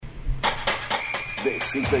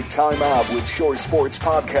This is the Time Out with Shore Sports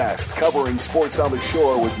podcast, covering sports on the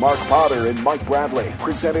shore with Mark Potter and Mike Bradley,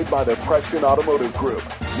 presented by the Preston Automotive Group.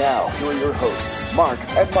 Now, here are your hosts, Mark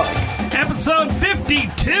and Mike. Episode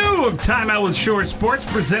 52 of Time Out with Shore Sports,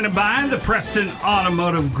 presented by the Preston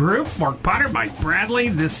Automotive Group. Mark Potter, Mike Bradley.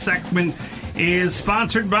 This segment is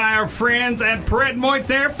sponsored by our friends at Perrette Moy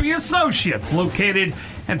Therapy Associates, located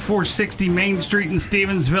at 460 Main Street in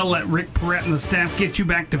Stevensville. Let Rick Perrette and the staff get you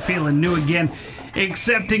back to feeling new again,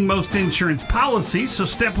 accepting most insurance policies. So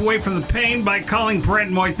step away from the pain by calling Perrette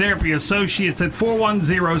Moy Therapy Associates at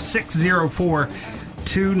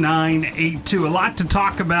 410-604-2982. A lot to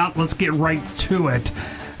talk about. Let's get right to it.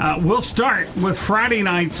 We'll start with Friday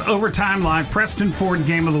night's Overtime Live Preston Ford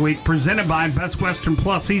Game of the Week, presented by Best Western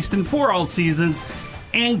Plus Easton for all seasons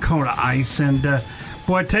and Kona Ice. And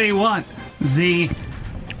boy, I tell you what, the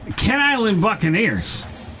Kent Island Buccaneers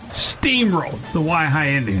steamrolled the Y-High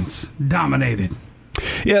Indians, dominated.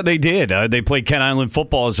 Yeah, they did. They played Kent Island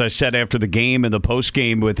football, as I said, after the game and the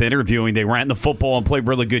post-game with interviewing. They ran the football and played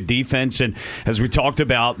really good defense. And as we talked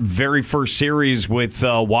about, very first series with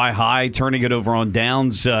Y-High, turning it over on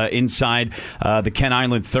downs inside the Kent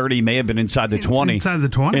Island 30, may have been inside the 20. Inside the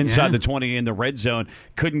 20, Inside the 20 in the red zone.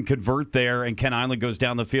 Couldn't convert there, and Kent Island goes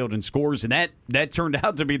down the field and scores. And that turned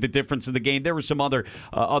out to be the difference in the game. There were some other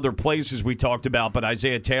plays we talked about, but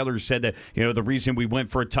Isaiah Taylor said that, you know, the reason we went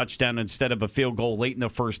for a touchdown instead of a field goal late in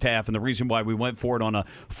the first half, and the reason why we went for it on a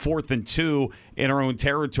 4th and 2 in our own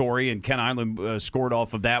territory, and Kent Island scored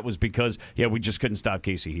off of that, was because, we just couldn't stop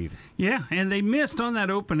Casey Heath. Yeah, and they missed on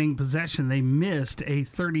that opening possession. They missed a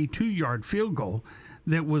 32-yard field goal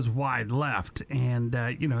that was wide left, and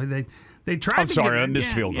they tried. I'm sorry, I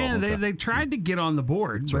missed field goal. Yeah, okay. they tried to get on the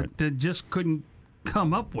board, That's but just couldn't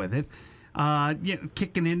come up with it.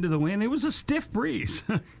 Kicking into the wind. It was a stiff breeze.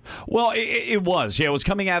 Well, it was. Yeah, it was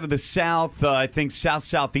coming out of the south, I think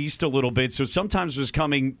south-southeast a little bit. So sometimes it was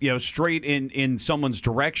coming, straight in someone's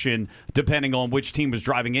direction, depending on which team was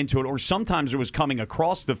driving into it. Or sometimes it was coming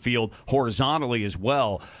across the field horizontally as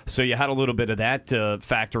well. So you had a little bit of that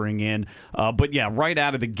factoring in. But yeah, right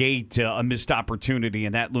out of the gate, a missed opportunity,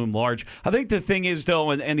 and that loomed large. I think the thing is,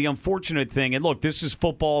 though, and the unfortunate thing, and look, this is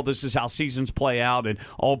football. This is how seasons play out, and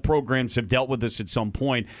all programs have dealt with this at some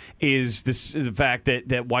point, is the fact that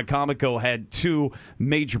Wicomico had two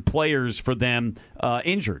major players for them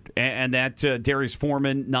injured, and that Darius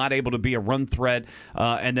Foreman not able to be a run threat,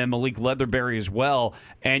 and then Malik Leatherberry as well.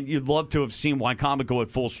 And you'd love to have seen Wicomico at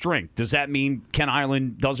full strength. Does that mean Kent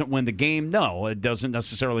Island doesn't win the game? No, it doesn't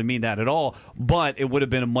necessarily mean that at all, but it would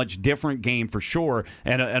have been a much different game for sure,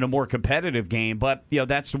 and a more competitive game. But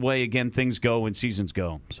that's the way, again, things go when seasons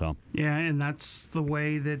go. So yeah, and that's the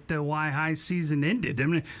way that Y-High season ended. I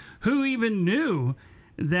mean, who even knew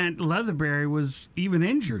that Leatherberry was even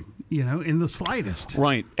injured, in the slightest?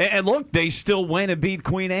 Right. And look, they still went and beat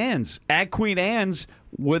Queen Anne's. At Queen Anne's,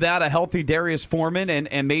 without a healthy Darius Foreman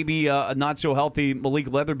and maybe a not-so-healthy Malik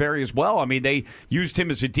Leatherberry as well. I mean, they used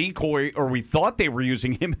him as a decoy, or we thought they were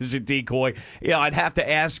using him as a decoy. I'd have to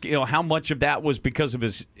ask, how much of that was because of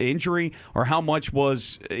his injury, or how much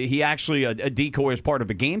was he actually a decoy as part of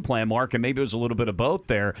a game plan, Mark, and maybe it was a little bit of both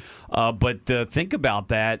there. But think about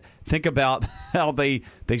that. Think about how they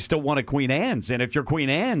still won at Queen Anne's. And if you're Queen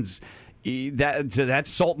Anne's, that's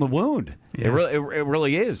salt in the wound. Yeah. It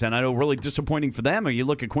really is, and I know really disappointing for them. And you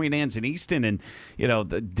look at Queen Anne's and Easton, and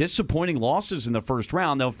the disappointing losses in the first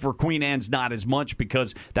round. Now for Queen Anne's, not as much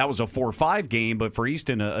because that was a 4-5 game, but for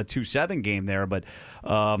Easton a 2-7 game there. But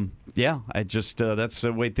I just that's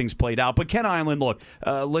the way things played out. But Kent Island, look,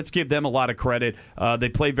 let's give them a lot of credit. They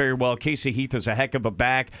played very well. Casey Heath is a heck of a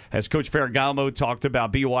back, as Coach Ferragamo talked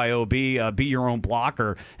about. BYOB, be your own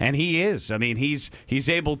blocker, and he is. I mean, he's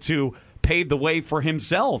able to pave the way for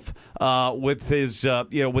himself with his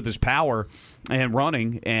power and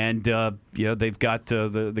running, and they've got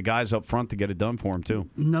the guys up front to get it done for him too.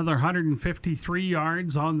 Another 153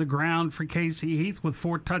 yards on the ground for Casey Heath with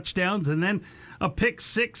 4 touchdowns, and then a pick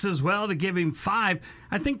 6 as well to give him 5.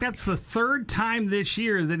 I think that's the third time this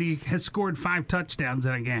year that he has scored 5 touchdowns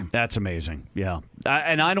in a game. That's amazing. Yeah,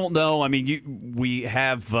 and I don't know. I mean, we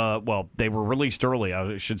have they were released early.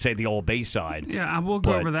 I should say the Old Bayside. Yeah, we'll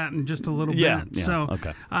go over that in just a little bit. Yeah, so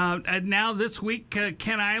okay. And now this week,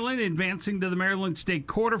 Kent Island advancing to the Maryland State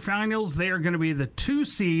quarterfinals. They are going to be the 2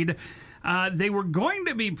 seed. They were going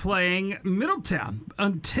to be playing Middletown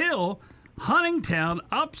until Huntingtown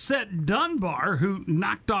upset Dunbar, who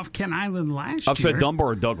knocked off Kent Island last year. Upset Dunbar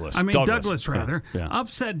or Douglas? I mean, Douglas rather. Yeah.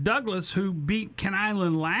 Upset Douglas, who beat Kent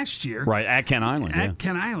Island last year. Right, at Kent Island. At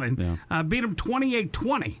Kent Island. Yeah. Beat them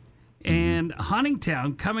 28-20. And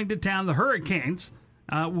Huntingtown coming to town, the Hurricanes,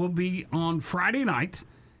 will be on Friday night,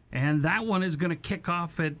 and that one is going to kick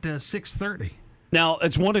off at 6:30. Now,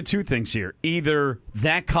 it's one of two things here. Either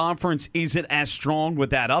that conference isn't as strong with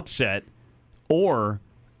that upset, or,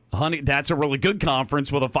 honey, that's a really good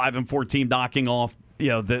conference with a 5-4 team knocking off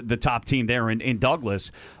the top team there in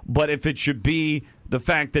Douglas. But if it should be the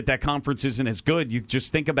fact that conference isn't as good, you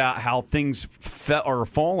just think about how things are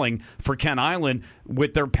falling for Kent Island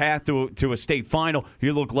with their path to a state final.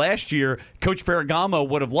 You look last year, Coach Ferragamo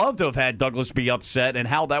would have loved to have had Douglas be upset, and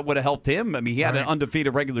how that would have helped him. I mean, he had an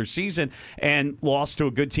undefeated regular season and lost to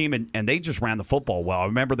a good team, and they just ran the football well. I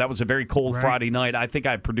remember that was a very cold Friday night. I think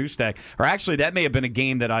I produced that. Or actually, that may have been a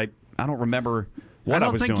game that I don't remember what I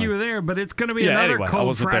was doing. I don't think you were there, but it's going to be another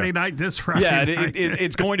cold Friday night this Friday night.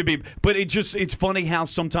 It's going to be. But it's funny how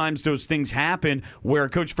sometimes those things happen where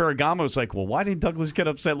Coach Ferragamo's like, well, why didn't Douglas get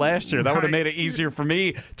upset last year? That would have made it easier for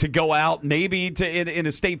me to go out maybe in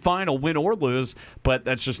a state final, win or lose, but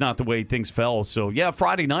that's just not the way things fell. So, yeah,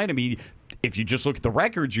 Friday night, I mean, if you just look at the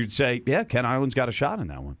records, you'd say, yeah, Kent Island's got a shot in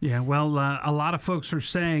that one. Yeah, well, a lot of folks are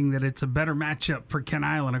saying that it's a better matchup for Kent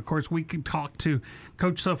Island. Of course, we could talk to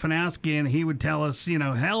Coach Sofanowski, and he would tell us,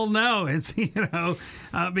 hell no, it's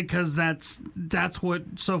because that's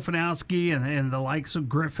what Sofanowski and the likes of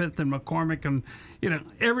Griffith and McCormick and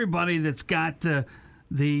everybody that's got the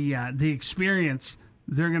experience.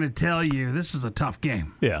 They're going to tell you this is a tough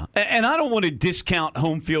game. Yeah, and I don't want to discount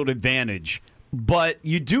home field advantage. But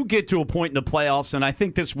you do get to a point in the playoffs, and I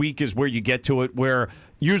think this week is where you get to it, where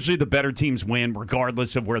usually the better teams win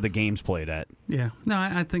regardless of where the game's played at. Yeah, no,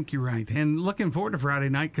 I think you're right. And looking forward to Friday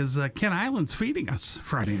night because Kent Island's feeding us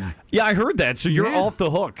Friday night. Yeah, I heard that. So you're off the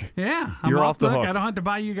hook. Yeah, you're off the hook. I don't have to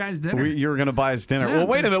buy you guys dinner. You're going to buy us dinner. Well,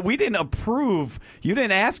 wait a minute. We didn't approve. You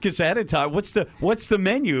didn't ask us ahead of time. What's the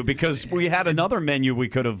menu? Because we had another menu we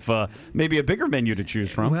could have, maybe a bigger menu to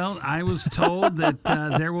choose from. Well, I was told that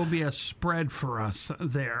there will be a spread for us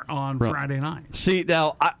there on Friday night. See,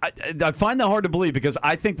 now, I find that hard to believe because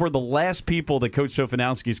I think we're the last people that Coach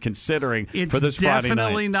Sofanowski is considering for this Friday night. It's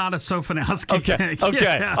definitely not a Sofanowski thing.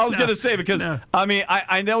 Okay. Yeah, I was going to say because, I mean,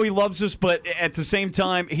 I know he loves us, but at the same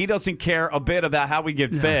time, he doesn't care a bit about how we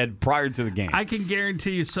get fed prior to the game. I can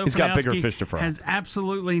guarantee you Sofanowski He's got bigger fish to fry. Has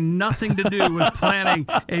absolutely nothing to do with planning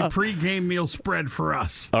a pregame meal spread for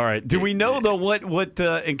us. All right. Do we know, though, what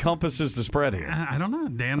encompasses the spread here? I don't know.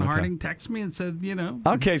 Dan Harding texted me and said,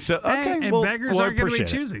 Okay, so, okay. And beggars aren't going to be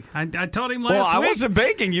choosy. I told him last week. Well, I wasn't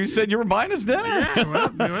baking. You said you were buying us dinner.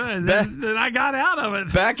 Yeah, then I got out of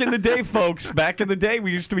it. Back in the day, folks,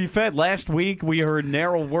 we used to be fed. Last week, we heard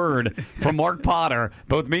narrow word from Mark Potter.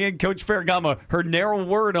 Both me and Coach Ferragamo heard narrow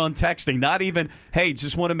word on texting. Not even, hey,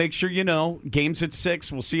 just want to make sure you know, game's at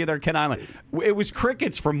 6. We'll see you there, Kent Island. It was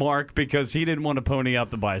crickets for Mark because he didn't want to pony up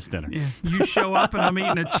to buy us dinner. Yeah. You show up and I'm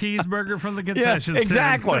eating a cheeseburger from the concession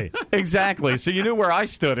stand. Exactly. So you knew where I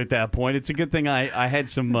stood at that point. It's a good thing I had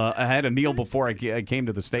a meal before I came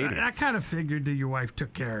to the stadium. I kind of figured that your wife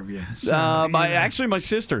took care of you. So, actually, my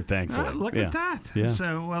sister, thankfully. Look at that. Yeah.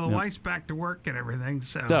 So, the wife's back to work and everything.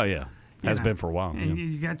 So. Oh, yeah. Has been for a while. And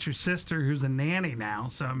you got your sister who's a nanny now.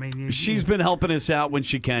 So, I mean. She's been helping us out when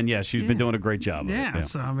she can. Yeah, she's been doing a great job. Yeah,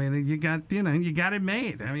 so, I mean, you got it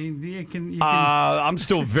made. I mean, you can I'm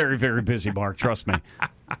still very, very busy, Mark. Trust me.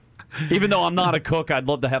 Even though I'm not a cook, I'd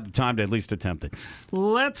love to have the time to at least attempt it.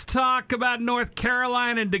 Let's talk about North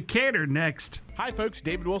Carolina and Decatur next. Hi folks,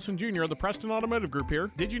 David Wilson Jr. of the Preston Automotive Group here.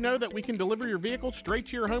 Did you know that we can deliver your vehicle straight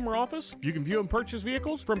to your home or office? You can view and purchase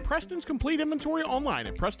vehicles from Preston's complete inventory online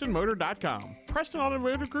at PrestonMotor.com. Preston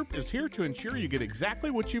Automotive Group is here to ensure you get exactly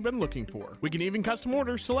what you've been looking for. We can even custom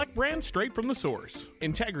order select brands straight from the source.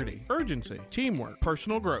 Integrity, urgency, teamwork,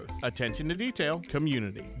 personal growth, attention to detail,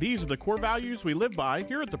 community. These are the core values we live by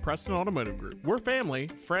here at the Preston Automotive Group. We're family,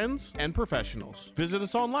 friends, and professionals. Visit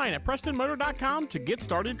us online at PrestonMotor.com to get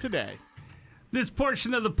started today. This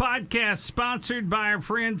portion of the podcast sponsored by our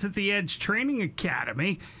friends at the Edge Training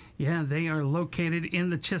Academy. Yeah, they are located in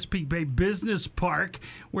the Chesapeake Bay Business Park,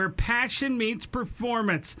 where passion meets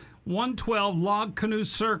performance. 112 Log Canoe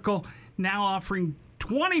Circle, now offering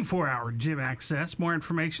 24-hour gym access. More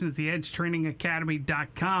information at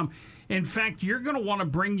theedgetrainingacademy.com. In fact, you're going to want to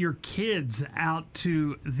bring your kids out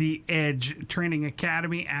to the Edge Training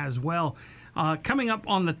Academy as well. Coming up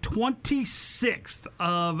on the 26th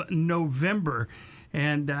of November,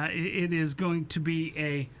 and it is going to be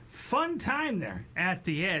a fun time there at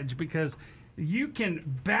the Edge because you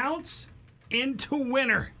can bounce into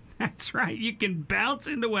winter. That's right, you can bounce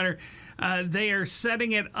into winter. They are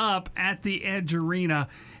setting it up at the Edge Arena,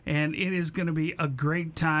 and it is going to be a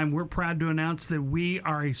great time. We're proud to announce that we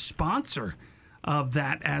are a sponsor of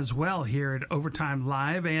that as well here at Overtime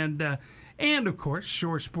Live, and and, of course,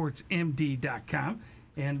 shoresportsmd.com.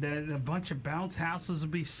 And a bunch of bounce houses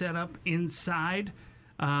will be set up inside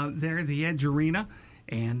there, the Edge Arena.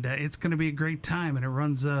 And it's going to be a great time, and it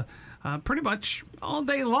runs pretty much all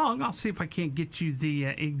day long. I'll see if I can't get you the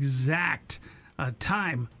exact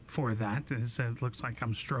time for that. It looks like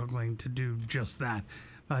I'm struggling to do just that.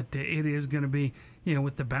 But it is going to be,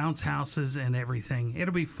 with the bounce houses and everything,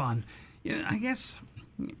 it'll be fun. I guess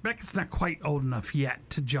Becca's not quite old enough yet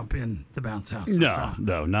to jump in the bounce houses.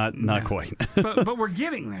 No, not quite. but we're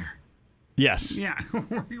getting there. Yes. Yeah,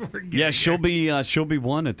 we're getting Yeah, she'll there. she'll be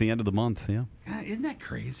one at the end of the month. Yeah. Isn't that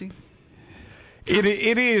crazy? It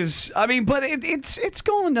is. I mean, but it's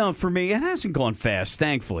going down for me. It hasn't gone fast,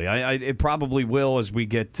 thankfully. It probably will as we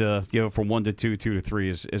get from 1 to 2, 2 to 3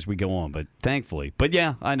 as we go on. But thankfully,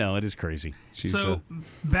 yeah, I know it is crazy.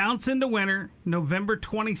 Bounce into winter, November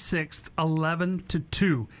 26th, 11 to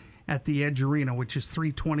 2 at the Edge Arena, which is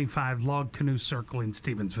 325 Log Canoe Circle in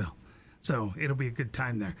Stevensville. So it'll be a good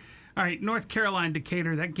time there. All right, North Carolina,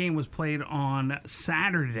 Decatur. That game was played on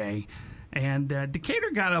Saturday. And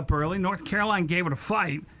Decatur got up early. North Carolina gave it a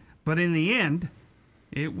fight. But in the end,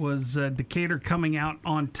 it was Decatur coming out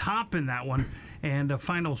on top in that one. And a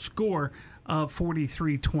final score of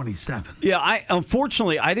 43-27. Yeah,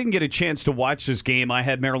 unfortunately I didn't get a chance to watch this game. I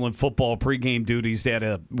had Maryland football pregame duties.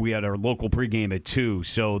 We had our local pregame at 2,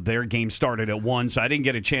 so their game started at 1. So I didn't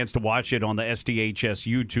get a chance to watch it on the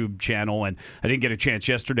SDHS YouTube channel, and I didn't get a chance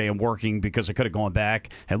yesterday. I'm working because I could have gone back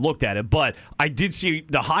and looked at it. But I did see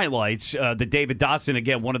the highlights. The David Dotson,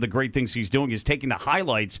 again, one of the great things he's doing is taking the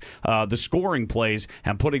highlights, the scoring plays,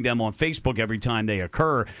 and putting them on Facebook every time they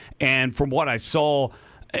occur. And from what I saw,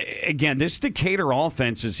 again, this Decatur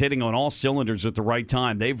offense is hitting on all cylinders at the right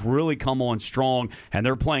time. They've really come on strong, and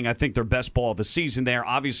they're playing, I think, their best ball of the season there.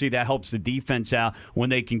 Obviously, that helps the defense out when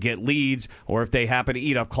they can get leads or if they happen to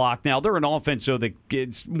eat up clock. Now, they're an offense, so that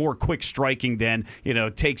gets more quick striking than,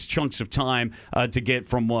 takes chunks of time to get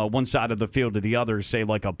from one side of the field to the other, say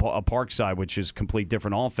like a Parkside, which is complete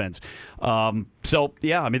different offense.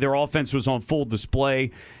 Their offense was on full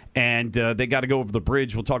display, and they got to go over the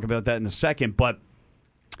bridge. We'll talk about that in a second, but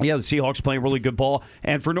yeah, the Seahawks playing really good ball.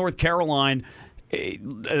 And for North Carolina,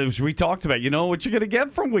 as we talked about, what you're going to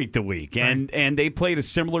get from week to week. And they played a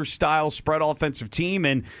similar style spread offensive team,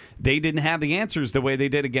 and they didn't have the answers the way they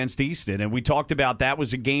did against Easton. And we talked about that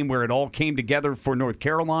was a game where it all came together for North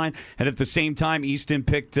Carolina. And at the same time, Easton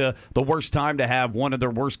picked the worst time to have one of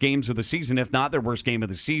their worst games of the season, if not their worst game of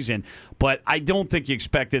the season. But I don't think you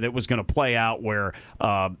expected it was going to play out where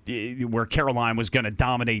Carolina was going to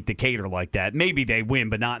dominate Decatur like that. Maybe they win,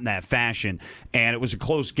 but not in that fashion. And it was a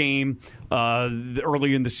close game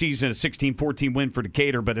early in the season, a 16-14 win for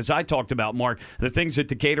Decatur. But as I talked about, Mark, the things that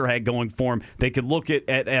Decatur had going for them, they could look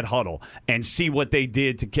at Huddle and see what they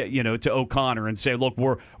did to O'Connor and say, look,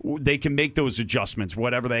 they can make those adjustments,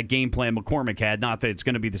 whatever that game plan McCormick had. Not that it's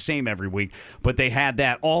going to be the same every week, but they had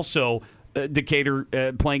that. Also,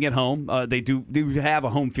 Decatur playing at home, they do have a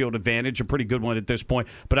home field advantage, a pretty good one at this point.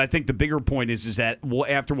 But I think the bigger point is that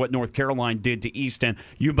after what North Carolina did to Easton,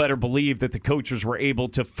 you better believe that the coaches were able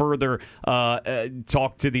to further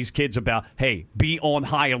talk to these kids about, hey, be on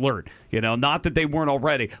high alert. Not that they weren't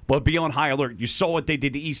already, but be on high alert. You saw what they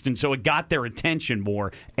did to Easton, so it got their attention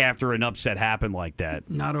more after an upset happened like that.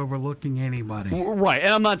 Not overlooking anybody. Right,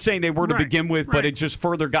 and I'm not saying they were to begin with, but it just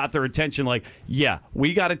further got their attention. Like, yeah,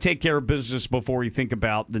 we got to take care of business before we think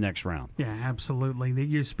about the next round. Yeah, absolutely.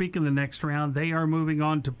 You speak of the next round, they are moving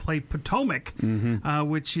on to play Potomac,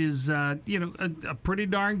 which is a pretty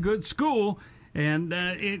darn good school, and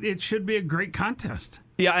it should be a great contest.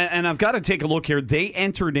 Yeah, and I've got to take a look here. They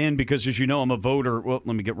entered in because, as you know, I'm a voter. Well,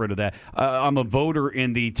 let me get rid of that. I'm a voter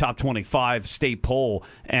in the top 25 state poll,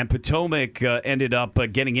 and Potomac ended up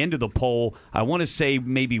getting into the poll, I want to say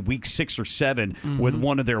maybe week 6 or 7 with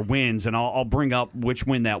one of their wins, and I'll bring up which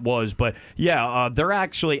win that was. But, yeah, they're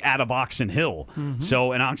actually out of Oxon Hill.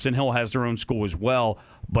 So, and Oxon Hill has their own school as well.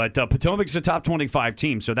 But Potomac's a top 25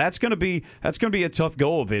 team, so that's going to be a tough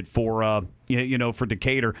go of it for for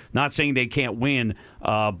Decatur. Not saying they can't win,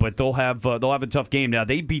 but they'll have a tough game. Now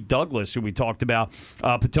they beat Douglas, who we talked about.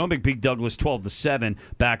 Potomac beat Douglas 12-7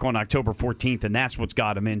 back on October 14th, and that's what's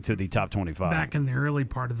got them into the top 25. Back in the early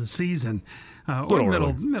part of the season,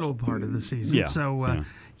 or middle part of the season. Yeah. So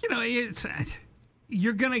it's.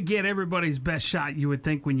 You're going to get everybody's best shot, you would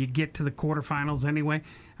think, when you get to the quarterfinals anyway.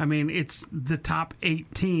 I mean, it's the top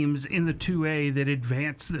 8 teams in the 2A that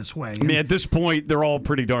advance this way. I mean, at this point, they're all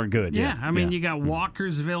pretty darn good. Yeah, I mean, you got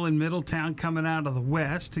Walkersville and Middletown coming out of the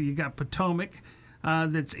West. You got Potomac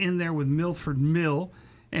that's in there with Milford Mill.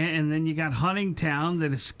 And then you got Huntingtown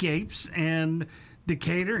that escapes. And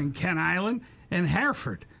Decatur and Kent Island and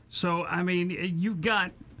Hereford. So, I mean, you've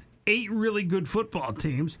got 8 really good football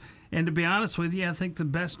teams. And to be honest with you, I think the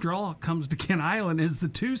best draw comes to Kent Island is the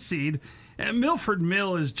 2 seed. And Milford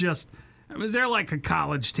Mill is just, I mean, they're like a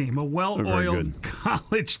college team, a well-oiled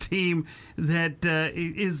college team that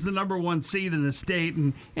is the number 1 seed in the state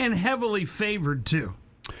and heavily favored, too.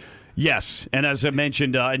 Yes, and as I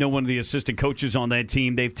mentioned, I know one of the assistant coaches on that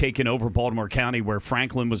team. They've taken over Baltimore County, where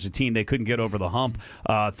Franklin was a team they couldn't get over the hump.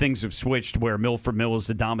 Things have switched where Milford Mill is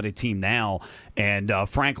the dominant team now, and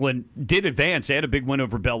Franklin did advance. They had a big win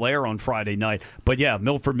over Bel Air on Friday night. But, yeah,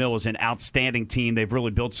 Milford Mill is an outstanding team. They've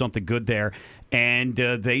really built something good there, and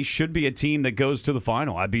they should be a team that goes to the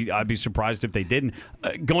final. I'd be surprised if they didn't.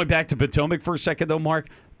 Going back to Potomac for a second, though, Mark,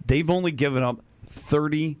 they've only given up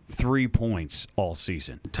 33 points all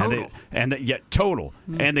season. Total. Total.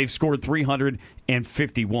 And they've scored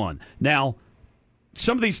 351. Now,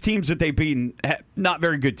 some of these teams that they've beaten, not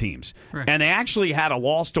very good teams. Right. And they actually had a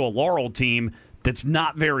loss to a Laurel team that's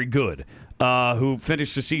not very good, who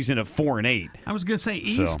finished the season at 4-8. I was going to say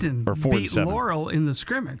Easton beat Laurel in the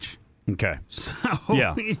scrimmage. Okay. So,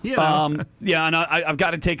 yeah. You know. And I've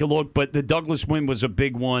got to take a look, but the Douglas win was a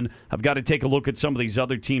big one. I've got to take a look at some of these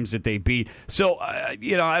other teams that they beat. So,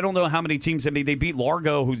 I don't know how many teams. I mean, they beat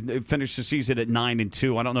Largo, who finished the season at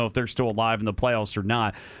 9-2. I don't know if they're still alive in the playoffs or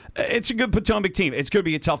not. It's a good Potomac team. It's going to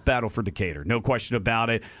be a tough battle for Decatur, no question about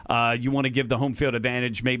it. You want to give the home field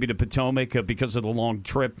advantage maybe to Potomac because of the long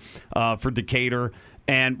trip for Decatur.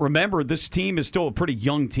 And remember, this team is still a pretty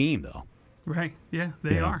young team, though. Right. Yeah,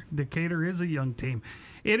 they are. Decatur is a young team.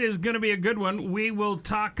 It is going to be a good one. We will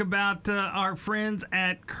talk about our friends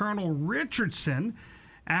at Colonel Richardson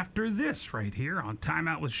after this right here on Time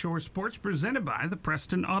Out with Shore Sports, presented by the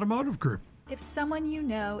Preston Automotive Group. If someone you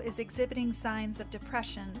know is exhibiting signs of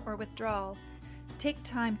depression or withdrawal, take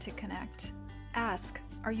time to connect. Ask,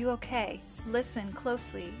 are you okay? Listen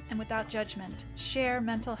closely and without judgment. Share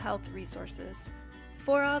mental health resources.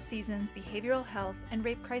 For All Seasons Behavioral Health and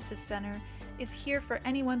Rape Crisis Center is here for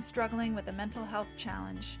anyone struggling with a mental health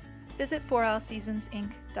challenge. Visit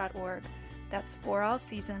forallseasonsinc.org. That's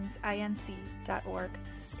forallseasonsinc.org.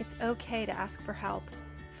 It's okay to ask for help.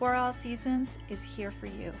 For All Seasons is here for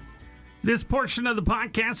you. This portion of the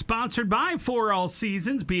podcast sponsored by For All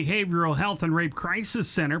Seasons Behavioral Health and Rape Crisis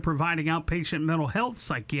Center, providing outpatient mental health,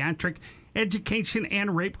 psychiatric, education,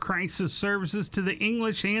 and rape crisis services to the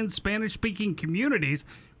English and Spanish-speaking communities,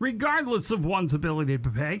 regardless of one's ability to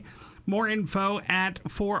pay. More info at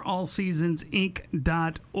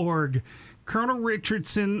forallseasonsinc.org. Colonel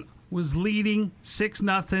Richardson was leading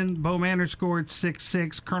 6-0. Bo Manor scored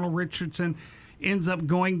 6-6. Colonel Richardson ends up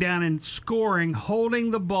going down and scoring,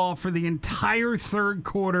 holding the ball for the entire third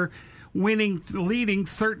quarter, leading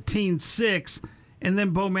 13-6. And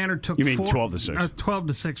then Bo Manor took 12-6.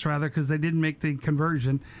 12-6, rather, because they didn't make the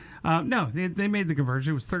conversion. No, they made the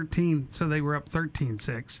conversion. It was 13, so they were up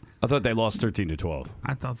 13-6. I thought they lost 13-12.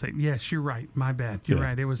 I thought that. Yes, you're right. My bad. You're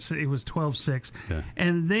right. It was 12-6. Yeah.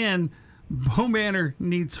 And then Bo Manor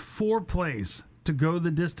needs 4 plays to go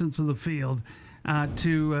the distance of the field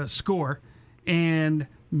to score, and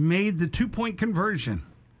made the 2-point conversion,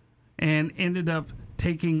 and ended up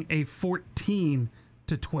taking a 14-12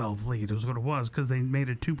 lead. It was what it was, because they made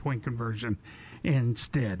a 2-point conversion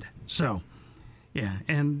instead. So, yeah,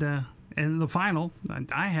 and the final,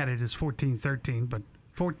 I had it as 14-13, but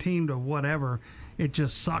 14 to whatever. It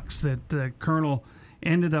just sucks that Colonel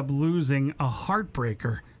ended up losing a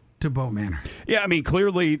heartbreaker to Bo Manor. Yeah, I mean,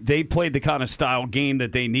 clearly they played the kind of style game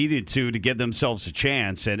that they needed to give themselves a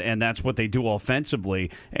chance, and that's what they do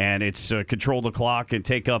offensively. And it's control the clock and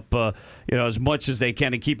take up as much as they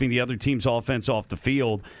can in keeping the other team's offense off the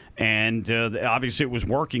field. And obviously it was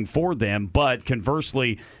working for them, but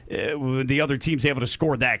conversely, the other team's able to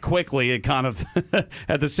score that quickly. It kind of,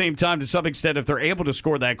 at the same time, to some extent, if they're able to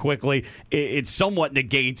score that quickly, it somewhat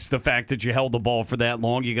negates the fact that you held the ball for that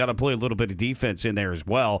long. You got to play a little bit of defense in there as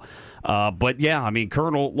well. But yeah, I mean,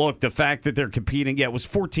 Colonel, look, the fact that they're competing, it was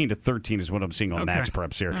 14-13 is what I'm seeing on Max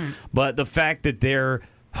Preps here. Right. But the fact that they're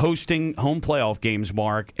hosting home playoff games,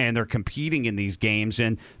 Mark, and they're competing in these games,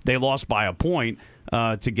 and they lost by a point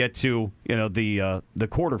to get to the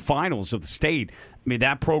quarterfinals of the state. I mean,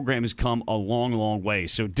 that program has come a long, long way.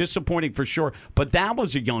 So disappointing for sure. But that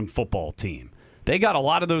was a young football team. They got a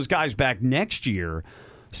lot of those guys back next year.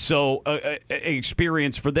 So,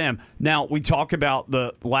 experience for them. Now, we talk about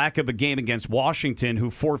the lack of a game against Washington, who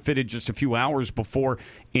forfeited just a few hours before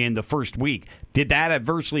in the first week. Did that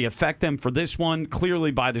adversely affect them for this one?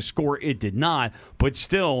 Clearly, by the score, it did not. But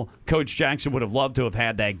still, Coach Jackson would have loved to have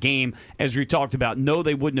had that game. As we talked about, no,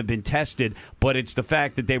 they wouldn't have been tested, but it's the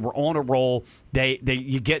fact that they were on a roll.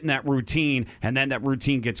 You get in that routine, and then that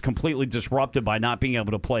routine gets completely disrupted by not being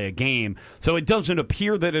able to play a game. So it doesn't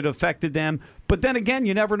appear that it affected them. But then again,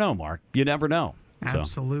 you never know, Mark. You never know.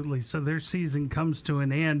 Absolutely. So their season comes to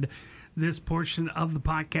an end. This portion of the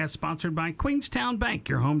podcast sponsored by Queenstown Bank,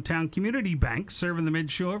 your hometown community bank, serving the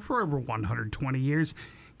Midshore for over 120 years.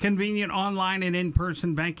 Convenient online and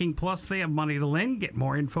in-person banking, plus they have money to lend. Get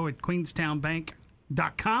more info at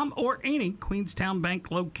queenstownbank.com or any Queenstown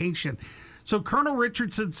Bank location. So Colonel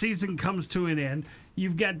Richardson's season comes to an end.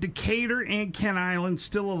 You've got Decatur and Kent Island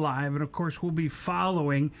still alive, and of course we'll be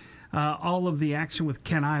following all of the action with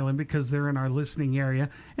Kent Island because they're in our listening area,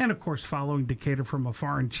 and of course following Decatur from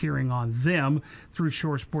afar and cheering on them through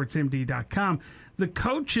shoresportsmd.com. The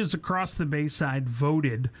coaches across the Bayside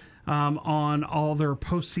voted on all their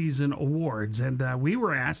postseason awards, and we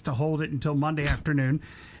were asked to hold it until Monday afternoon.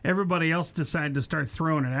 Everybody else decided to start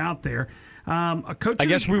throwing it out there. I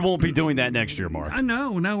guess we won't be doing that next year, Mark.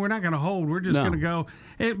 No, we're not going to hold. We're just going to go.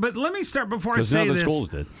 But let me start before I say this. Because none of the schools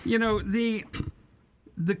did. You know,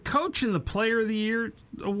 the coach and the player of the year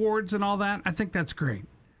awards and all that, I think that's great.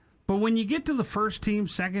 But when you get to the first team,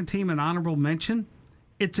 second team, and honorable mention,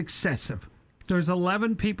 it's excessive. There's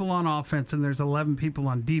 11 people on offense and there's 11 people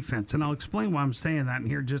on defense. And I'll explain why I'm saying that in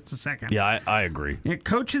here just a second. Yeah, I agree. Yeah,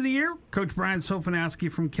 Coach of the Year, Coach Brian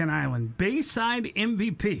Sofanowski from Kent Island. Bayside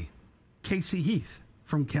MVP, Casey Heath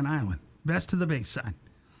from Kent Island. Best of the Bayside.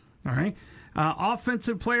 All right.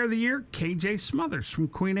 Offensive Player of the Year, KJ Smothers from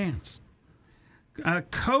Queen Anne's.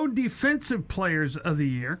 Co-defensive players of the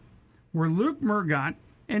year were Luke Murgott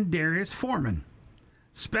and Darius Foreman.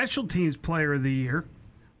 Special teams player of the year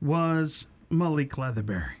was Malik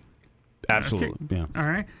Leatherberry. Absolutely. Okay. Yeah. All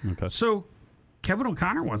right. Okay. So Kevin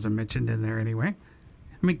O'Connor wasn't mentioned in there anyway.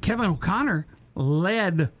 I mean, Kevin O'Connor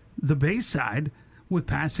led the Bayside with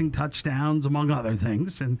passing touchdowns, among other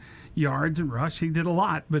things, and yards and rush. He did a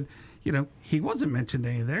lot, but he wasn't mentioned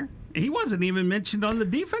any there. He wasn't even mentioned on the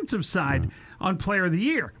defensive side on Player of the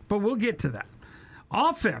Year, but we'll get to that.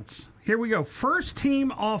 Offense. Here we go. First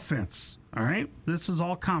team offense. All right. This is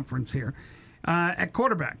all conference here. At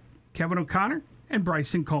quarterback, Kevin O'Connor and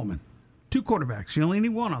Bryson Coleman. 2 quarterbacks. You only need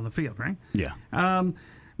one on the field, right? Yeah.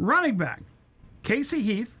 Running back, Casey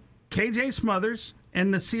Heath, KJ Smothers,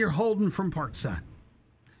 and Nasir Holden from Parkside.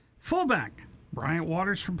 Fullback, Bryant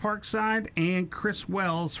Waters from Parkside and Chris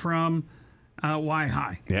Wells from Y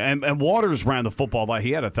High. Yeah, and Waters ran the football like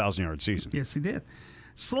he had a 1,000-yard season. Yes, he did.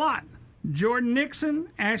 Slot, Jordan Nixon,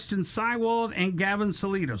 Ashton Seiwald, and Gavin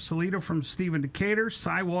Salito. Salito from Stephen Decatur,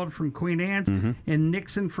 Seiwald from Queen Anne's, and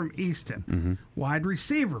Nixon from Easton. Wide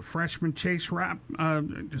receiver, freshman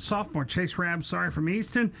sophomore Chase Rabb, from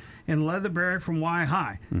Easton, and Leatherberry from Y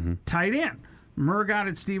High. Tight end, Murgott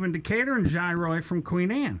at Stephen Decatur and Jai Roy from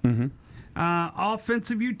Queen Anne.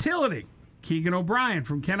 Offensive utility, Keegan O'Brien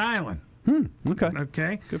from Kent Island.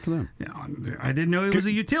 Okay. Good for them. Yeah, I didn't know he was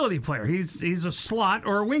a utility player. He's a slot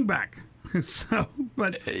or a wingback.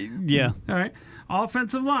 Yeah. All right.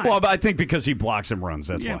 Offensive line. Well, but I think because he blocks and runs,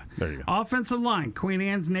 that's why. There you go. Offensive line, Queen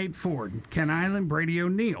Anne's Nate Ford, Kent Island, Brady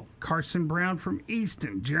O'Neill, Carson Brown from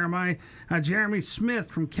Easton, Jeremy Smith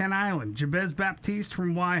from Kent Island, Jabez Baptiste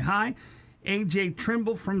from Y High, A.J.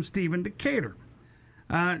 Trimble from Stephen Decatur.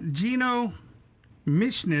 Gino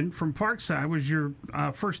Mishnin from Parkside was your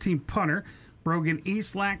first-team punter. Brogan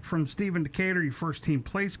Eastlack from Stephen Decatur, your first-team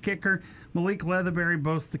place kicker. Malik Leatherberry,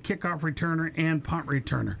 both the kickoff returner and punt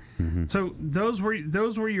returner. So those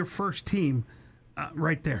were your first team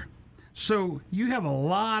right there. So you have a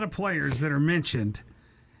lot of players that are mentioned.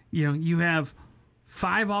 You have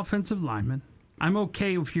 5 offensive linemen. I'm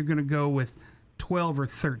okay if you're going to go with 12 or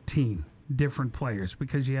 13 different players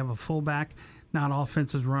because you have a fullback. Not all the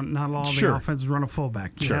offenses run a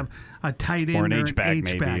fullback. You have a tight end or an H-back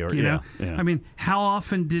maybe. You know? I mean, how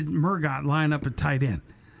often did Murgott line up a tight end?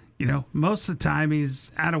 Most of the time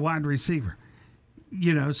he's at a wide receiver.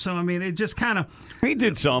 So I mean, it just kind of he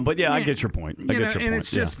did some, but I get your point. I get your point.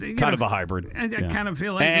 It's just kind of a hybrid. I kind of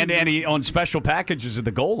feel like and he on special packages at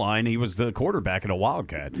the goal line, he was the quarterback in a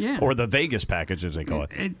Wildcat, or the Vegas package as they call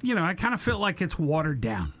it. I kind of feel like it's watered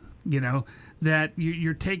down. That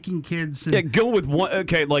you're taking kids. And, go with one.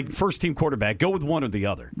 Okay, like first team quarterback, go with one or the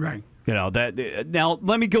other. Right. You know that. Now,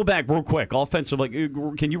 let me go back real quick. Offensive,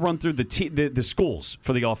 can you run through the schools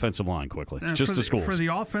for the offensive line quickly? Just the schools for the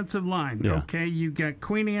offensive line. Yeah. Okay, you got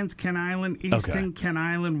Queen Anne's, Ken Island, Easton, Ken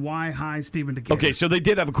Island, Y High, Stephen Decatur. Okay, so they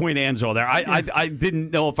did have a Queen Anne's there. I didn't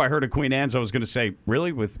know if I heard of Queen Anne's. I was going to say,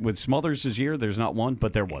 really, with Smothers this year, there's not one,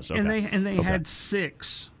 but there was. Okay. And they had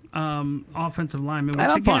 6 offensive linemen. Which,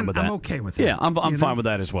 and I'm again, fine with that. I'm okay with that. Yeah, I'm fine with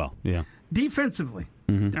that as well. Yeah. Defensively,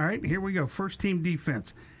 all right, here we go. First team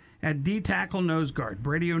defense. At D tackle, nose guard,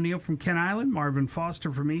 Brady O'Neill from Ken Island, Marvin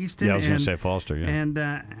Foster from Easton. Yeah, I was going to say Foster, yeah. And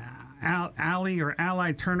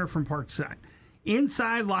Ally Turner from Parkside.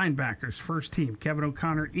 Inside linebackers, first team, Kevin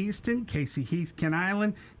O'Connor, Easton, Casey Heath, Ken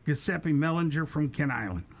Island, Giuseppe Mellinger from Ken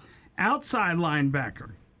Island. Outside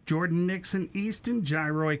linebacker, Jordan Nixon, Easton,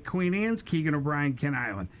 Jairoy, Queen Anne's, Keegan O'Brien, Ken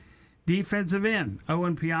Island. Defensive end,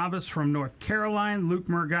 Owen Piavas from North Carolina, Luke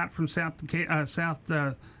Murgott from Stephen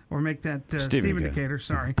Decatur,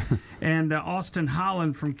 sorry, and Austin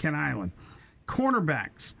Holland from Ken Island.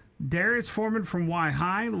 Cornerbacks, Darius Foreman from Y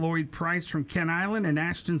High, Lloyd Price from Ken Island, and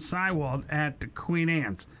Ashton Sywald at Queen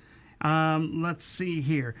Anne's. Let's see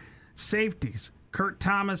here. Safeties, Kurt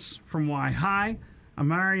Thomas from Y High,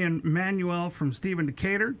 Amarian Manuel from Stephen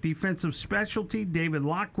Decatur. Defensive specialty, David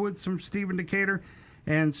Lockwood from Stephen Decatur.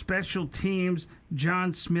 And special teams,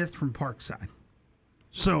 John Smith from Parkside.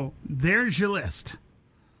 So there's your list.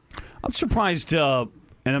 I'm surprised, and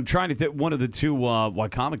I'm trying to think, one of the 2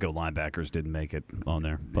 Wycomico linebackers didn't make it on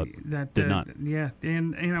there, but did not. Yeah,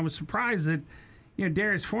 and I was surprised that,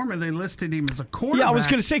 Darius Foreman, they listed him as a cornerback. Yeah, I was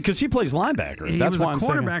going to say, because he plays linebacker. That's why I'm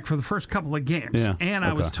thinking. He was a cornerback for the first couple of games. Yeah, and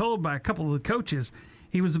I was told by a couple of the coaches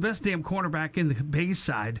he was the best damn cornerback in the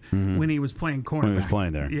Bayside when he was playing cornerback. When he was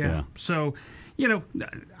playing there, yeah. So,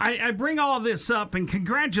 I bring all this up, and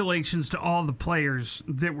congratulations to all the players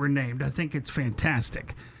that were named. I think it's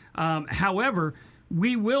fantastic. However,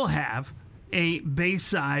 we will have a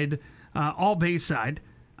Bayside, all Bayside,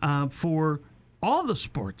 for all the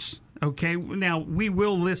sports. Okay, now we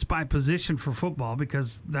will list by position for football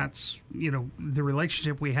because that's, the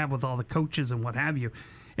relationship we have with all the coaches and what have you.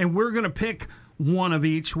 And we're going to pick one of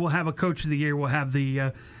each. We'll have a coach of the year. We'll have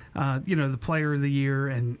the, the player of the year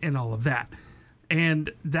and all of that.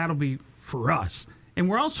 And that'll be for us. And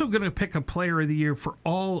we're also going to pick a player of the year for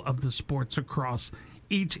all of the sports across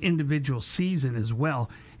each individual season as well.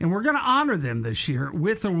 And we're going to honor them this year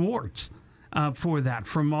with awards for that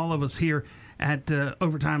from all of us here at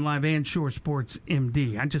Overtime Live and Shore Sports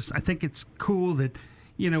MD. I think it's cool that,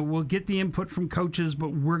 we'll get the input from coaches, but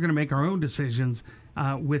we're going to make our own decisions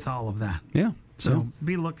with all of that. Yeah. So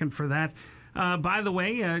be looking for that. By the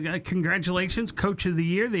way, congratulations, Coach of the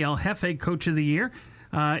Year, the El Jefe Coach of the Year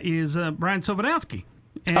is Brian Sovanowski.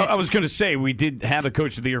 I was going to say, we did have a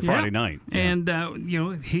Coach of the Year Friday night. Yeah. And,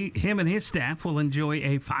 him and his staff will enjoy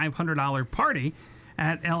a $500 party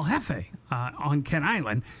at El Jefe on Ken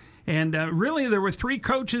Island. And really, there were 3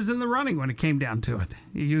 coaches in the running when it came down to it.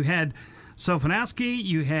 You had Sovanowski,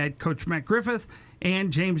 you had Coach Matt Griffith,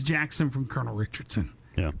 and James Jackson from Colonel Richardson.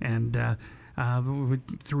 Yeah. And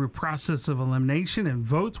through a process of elimination and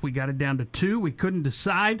votes, we got it down to 2. We couldn't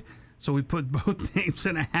decide, so we put both names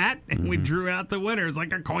in a hat, and we drew out the winners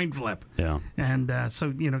like a coin flip. Yeah. And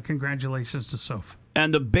so, congratulations to Soph.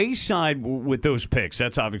 And the Bayside with those picks,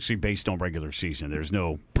 that's obviously based on regular season. There's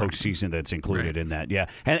no postseason that's included in that. Yeah.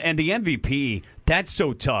 And the MVP, that's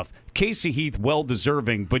so tough. Casey Heath,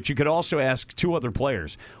 well-deserving, but you could also ask 2 other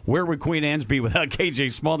players. Where would Queen Anne's be without K.J.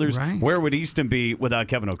 Smothers? Right. Where would Easton be without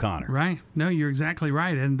Kevin O'Connor? Right. No, you're exactly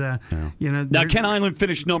right. And, Now, Ken Island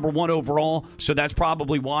finished number 1 overall, so that's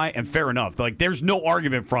probably why, and fair enough. Like, there's no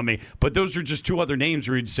argument from me, but those are just 2 other names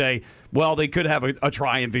where you'd say, well, they could have a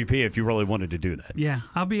try MVP if you really wanted to do that. Yeah,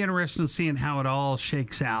 I'll be interested in seeing how it all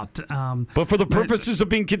shakes out. But for the purposes of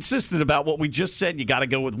being consistent about what we just said, you got to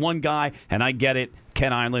go with one guy, and I get it.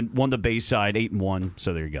 Ken Island won the Bayside 8-1,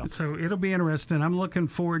 so there you go. So it'll be interesting. I'm looking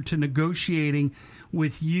forward to negotiating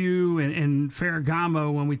with you and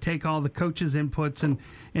Ferragamo when we take all the coaches' inputs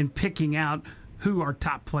and picking out who our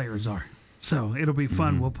top players are. So it'll be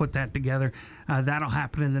fun. We'll put that together. That'll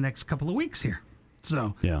happen in the next couple of weeks here.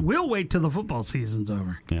 So we'll wait till the football season's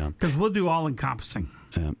over. Yeah, because we'll do all encompassing.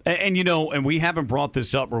 Yeah. And we haven't brought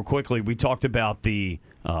this up real quickly. We talked about the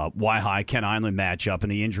Y-High Ken Island matchup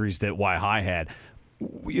and the injuries that Y-High had.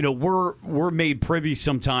 We're made privy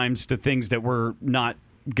sometimes to things that we're not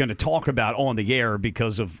going to talk about on the air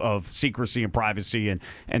because of secrecy and privacy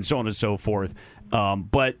and so on and so forth.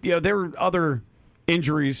 But there are other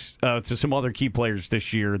injuries to some other key players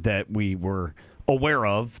this year that we were aware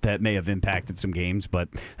of that may have impacted some games. But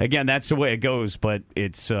again, that's the way it goes. But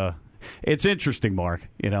it's it's interesting, Mark.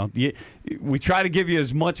 We try to give you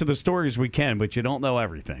as much of the story as we can, but you don't know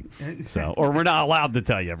everything. So, or we're not allowed to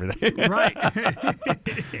tell you everything. Right.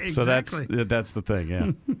 Exactly. So that's the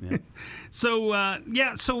thing. Yeah.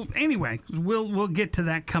 So anyway, we'll get to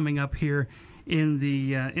that coming up here in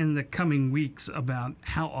the coming weeks about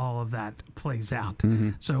how all of that plays out.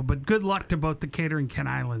 Mm-hmm. So, but good luck to both Decatur and Kent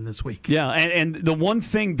Island this week. Yeah, and the one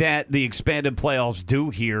thing that the expanded playoffs do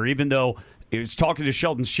here, even though I was talking to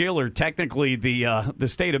Sheldon Shealer, technically the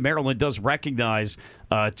state of Maryland does recognize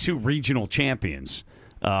 2 regional champions.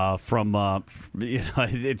 It's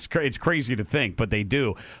crazy to think, but they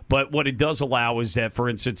do. But what it does allow is that, for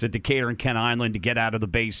instance, at Decatur and Kent Island to get out of the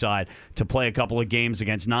Bayside to play a couple of games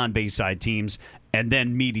against non-Bayside teams and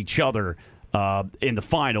then meet each other in the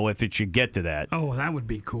final if it should get to that. Oh, that would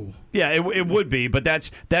be cool. Yeah, it would be, but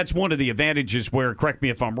that's one of the advantages where, correct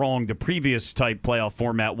me if I'm wrong, the previous type playoff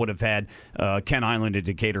format would have had Kent Island and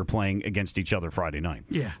Decatur playing against each other Friday night.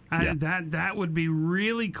 Yeah. That would be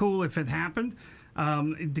really cool if it happened.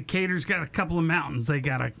 Decatur's got a couple of mountains they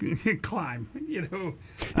got to climb,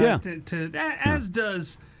 as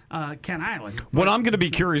does Kent Island. What I'm going to be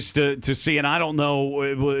curious to see, and I don't know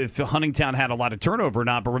if Huntingtown had a lot of turnover or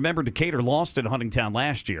not, but remember Decatur lost at Huntingtown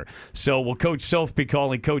last year. So will Coach Self be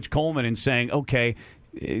calling Coach Coleman and saying, okay,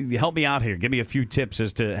 help me out here. Give me a few tips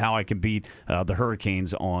as to how I can beat the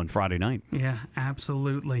Hurricanes on Friday night. Yeah,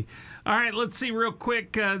 absolutely. All right, let's see real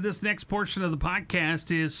quick. This next portion of the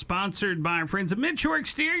podcast is sponsored by our friends at Midshore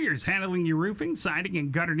Exteriors, handling your roofing, siding,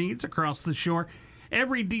 and gutter needs across the shore.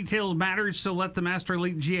 Every detail matters, so let the Master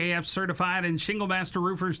Elite GAF certified and Shingle Master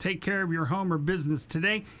roofers take care of your home or business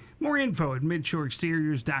today. More info at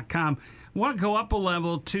midshoreexteriors.com. Want to go up a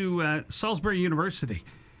level to Salisbury University.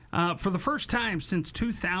 For the first time since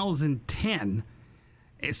 2010,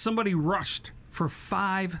 somebody rushed for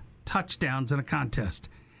 5 touchdowns in a contest.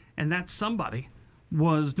 And that somebody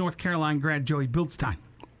was North Carolina grad Joey Bildstein.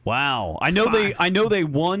 Wow. I know they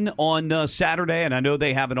won on Saturday, and I know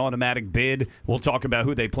they have an automatic bid. We'll talk about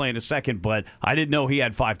who they play in a second, but I didn't know he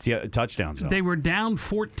had 5 touchdowns. They were down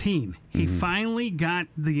 14. He finally got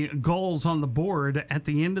the goals on the board at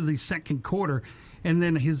the end of the second quarter, and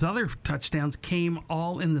then his other touchdowns came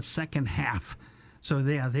all in the second half. So,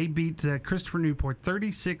 they beat Christopher Newport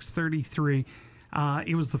 36-33.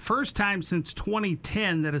 It was the first time since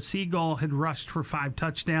 2010 that a Seagull had rushed for 5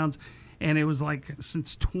 touchdowns, and it was like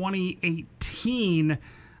since 2018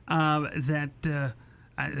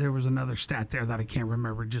 there was another stat there that I can't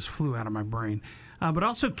remember. It just flew out of my brain. But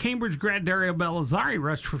also Cambridge grad Dario Bellazzari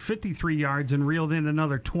rushed for 53 yards and reeled in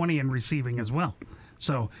another 20 in receiving as well.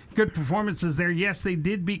 So good performances there. Yes, they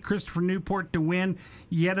did beat Christopher Newport to win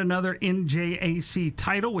yet another NJAC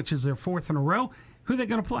title, which is their 4th in a row. Who are they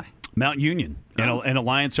going to play? Mount Union in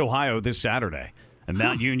Alliance, Ohio this Saturday. And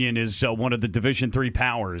Mount Union is one of the Division III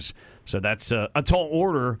powers. So that's a tall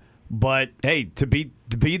order. But, hey, to be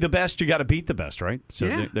the best, you got to beat the best, right? So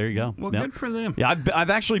there you go. Well, good for them. Yeah, I've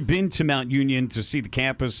actually been to Mount Union to see the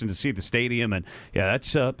campus and to see the stadium. And, yeah,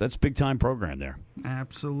 that's a big-time program there.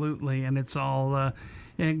 Absolutely. And it's all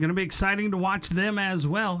going to be exciting to watch them as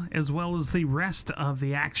well as the rest of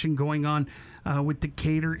the action going on with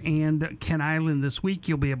Decatur and Kent Island this week.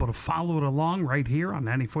 You'll be able to follow it along right here on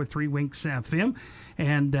 94.3 Winks FM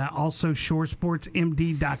and also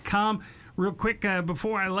shoresportsmd.com. Real quick,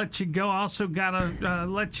 before I let you go, I also got to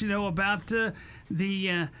let you know about the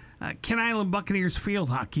Kent Island Buccaneers field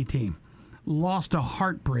hockey team. Lost a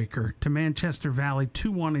heartbreaker to Manchester Valley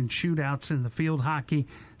 2-1 in shootouts in the field hockey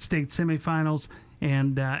state semifinals.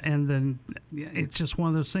 And then it's just one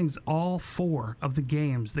of those things. All 4 of the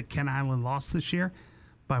games that Kent Island lost this year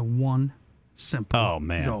by 1 simple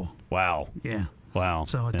goal. Wow. Yeah. Wow.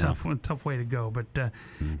 So a tough way to go. But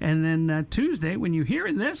and then Tuesday, when you're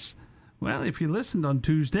hearing this, well, if you listened on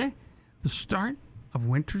Tuesday, the start of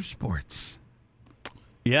winter sports.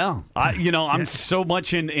 Yeah, I'm so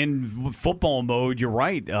much in football mode. You're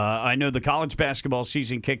right. I know the college basketball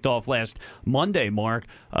season kicked off last Monday, Mark.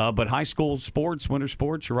 But high school sports, winter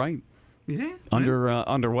sports, you're right. Yeah,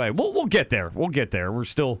 underway. We'll get there. We'll get there. We're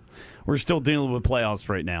still dealing with playoffs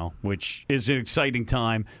right now, which is an exciting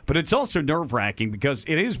time, but it's also nerve-wracking because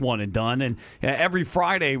it is one and done. And every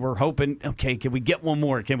Friday we're hoping, okay, can we get one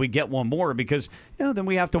more? Can we get one more? Because then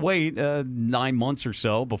we have to wait 9 months or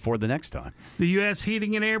so before the next time. The U.S.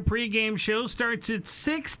 Heating and Air pregame show starts at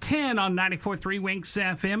 6:10 on 94.3 Winks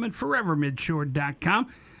FM and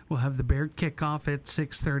forevermidshore.com. We'll have the Bear kickoff at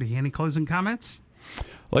 6:30. Any closing comments?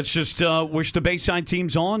 Let's just wish the Bayside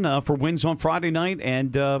teams on for wins on Friday night,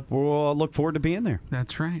 and we'll look forward to being there.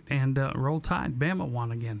 That's right. And Roll Tide. Bama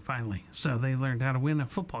won again, finally. So they learned how to win a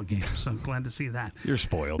football game. So glad to see that. You're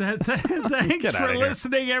spoiled. Thanks for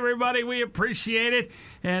listening, everybody. We appreciate it.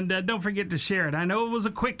 And don't forget to share it. I know it was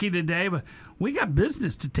a quickie today, but we got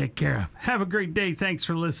business to take care of. Have a great day. Thanks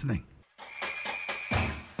for listening.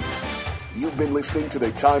 You've been listening to the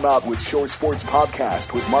Time Out with Shore Sports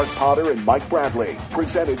podcast with Mark Potter and Mike Bradley,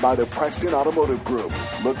 presented by the Preston Automotive Group.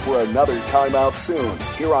 Look for another Time Out soon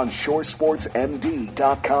here on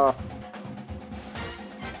ShoreSportsMD.com.